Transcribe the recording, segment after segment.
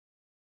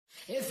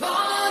If all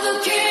of the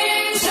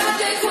kings had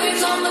their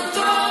queens on the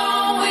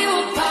throne, we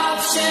would pop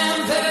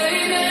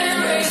champagne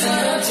and raise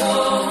our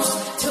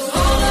toast to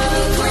all of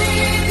the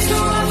queens who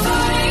are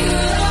fighting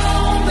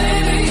alone.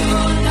 Baby,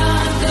 you're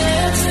not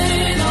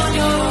dancing on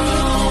your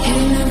own.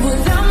 Can't live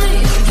without me.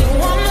 You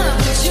wanna,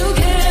 but you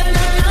can't.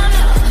 Na.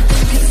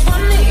 Think it's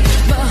funny,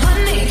 but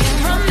honey, can't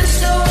run the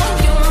show on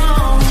your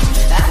own.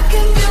 I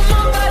can feel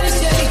my body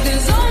shake.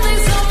 There's only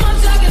so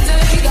much I can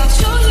take. I'll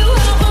show you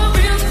how a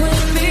real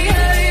queen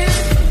behaves.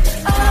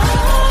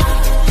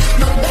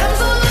 No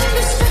damsel in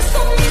distress,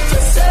 don't need to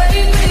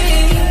save me.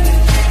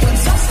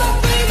 Once I stop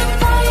breathing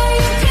fire,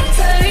 you can't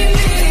take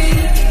me.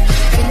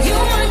 And you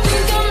might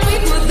think I'm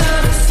weak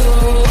without a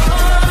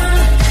sword,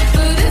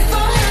 but if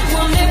I had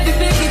one, it'd be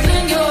bigger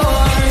than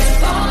yours.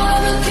 All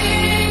of the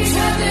kings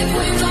had their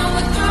queens on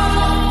the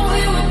throne.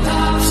 We would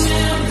pop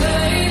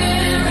champagne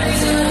and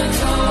raise a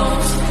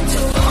toast to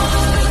all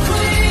of the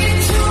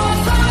queens who are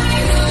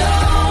fighting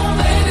alone.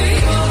 Baby,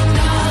 you're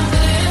not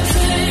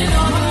dancing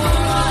on your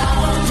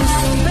own. Just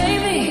say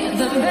baby,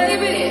 then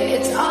baby,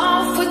 it's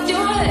off with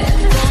your head.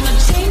 Gonna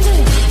change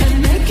it and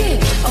make it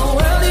a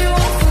world you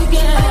won't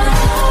forget.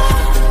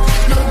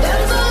 No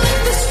damsel in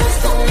distress,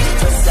 don't need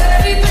to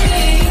save me.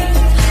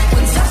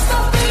 Once I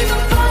stop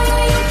breathing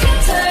fire, you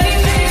can't take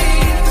me.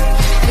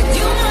 And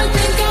you might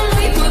think I'm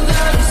weak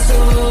without a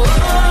sword,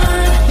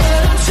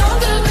 but I'm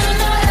stronger than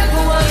I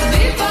ever was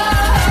before.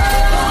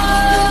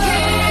 All the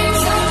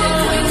kings had their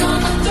queens on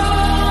the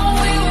throne.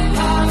 We would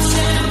pop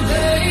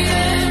champagne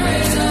and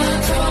raise a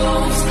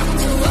toast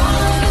to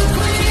all of the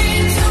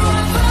queens who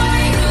are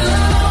fighting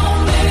alone.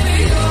 Baby,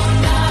 you're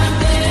not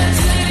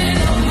dancing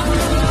on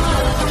your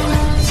own.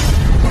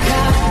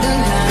 Captain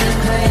kind of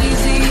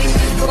crazy,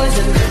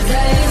 poison the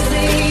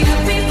tasty.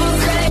 People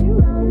say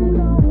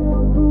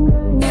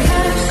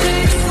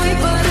she's sweet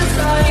but a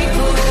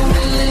psycho,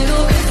 a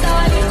little bit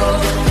psycho.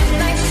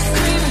 Night she's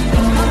screaming,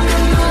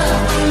 my.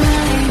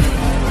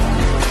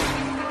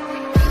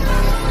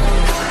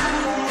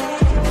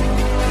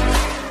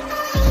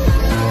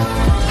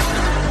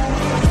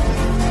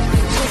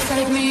 Just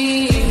like me,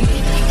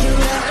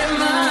 you're out of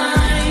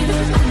mind.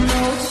 I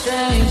know it's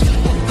strange,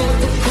 but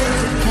the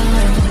pills are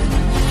kind.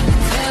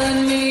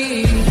 Telling me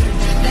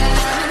that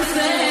I'm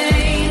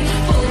insane,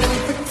 but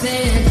don't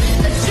pretend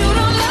that you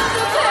don't love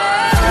the pain.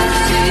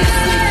 She's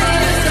sweet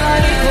but a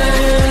psycho,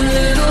 a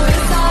little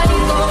bit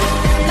psycho.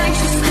 Like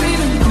she's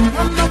screaming,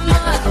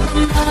 my.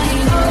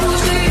 Oh,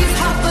 she's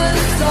hot but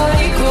a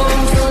psycho,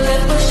 so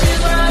let her shit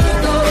right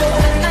go.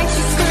 Like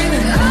she's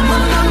screaming,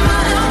 my.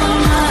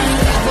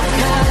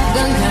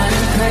 Gun kind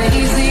of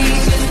crazy,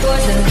 she's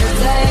poison the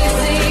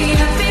tasty.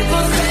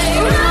 People say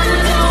run,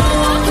 don't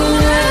walk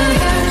away.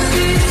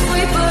 She's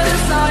sweet but a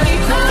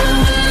psycho,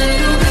 a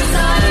little bit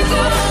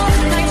psycho.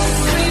 Like she's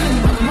screaming,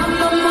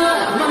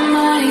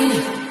 my.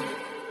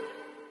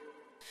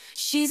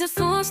 She's a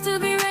force to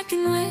be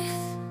reckoned with.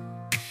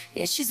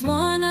 Yeah, she's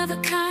one of a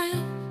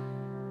kind.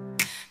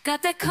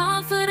 Got that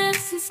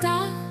confidence and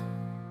style.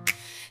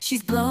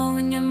 She's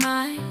blowing your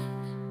mind.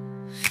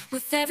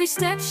 With every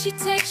step she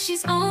takes,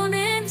 she's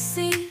owning the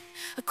scene.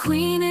 A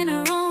queen in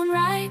her own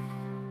right,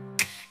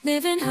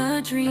 living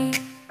her dream.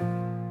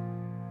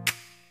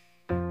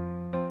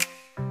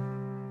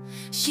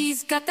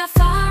 She's got that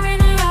fire in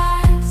her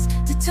eyes,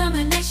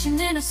 determination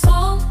in her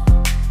soul.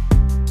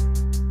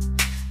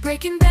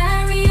 Breaking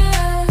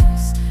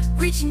barriers,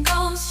 reaching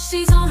goals,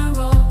 she's on a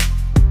roll.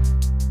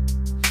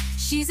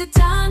 She's a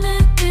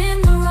diamond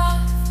in the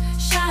rough,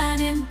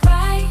 shining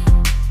bright.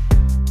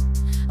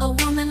 A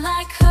woman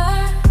like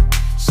her,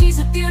 she's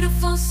a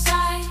beautiful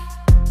sight.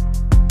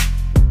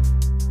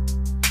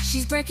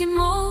 She's breaking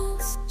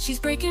molds, she's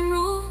breaking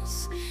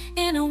rules.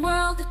 In a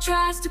world that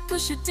tries to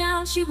push her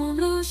down, she won't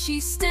lose.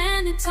 She's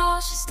standing tall,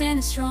 she's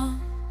standing strong.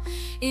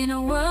 In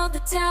a world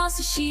that tells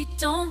her she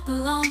don't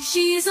belong.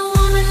 She's a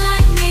woman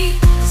like me,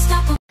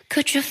 unstoppable.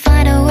 Could you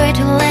find a way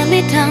to let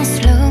me down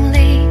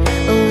slowly?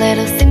 A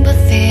little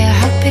sympathy, I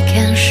hope you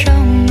can show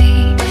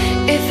me.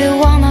 If you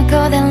wanna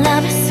go, then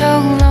love is so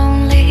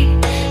lonely.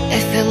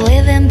 If you're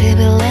leaving,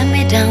 baby, let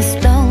me down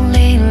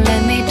slowly.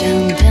 Let me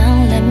down,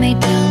 down, let me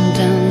down,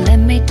 down, let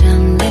me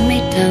down, let me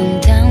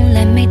down, down,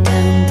 let me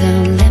down,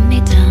 down, let me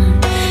down.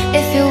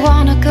 If you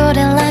wanna go,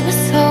 then love is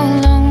so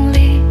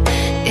lonely.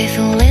 If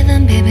you're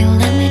leaving, baby,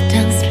 let me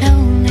down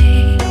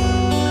slowly.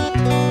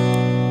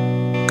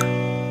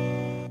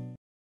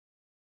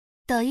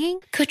 抖音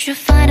Could you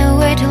find a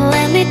way to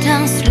let me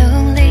down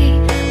slowly?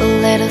 A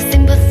little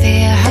sympathy,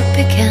 I hope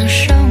you can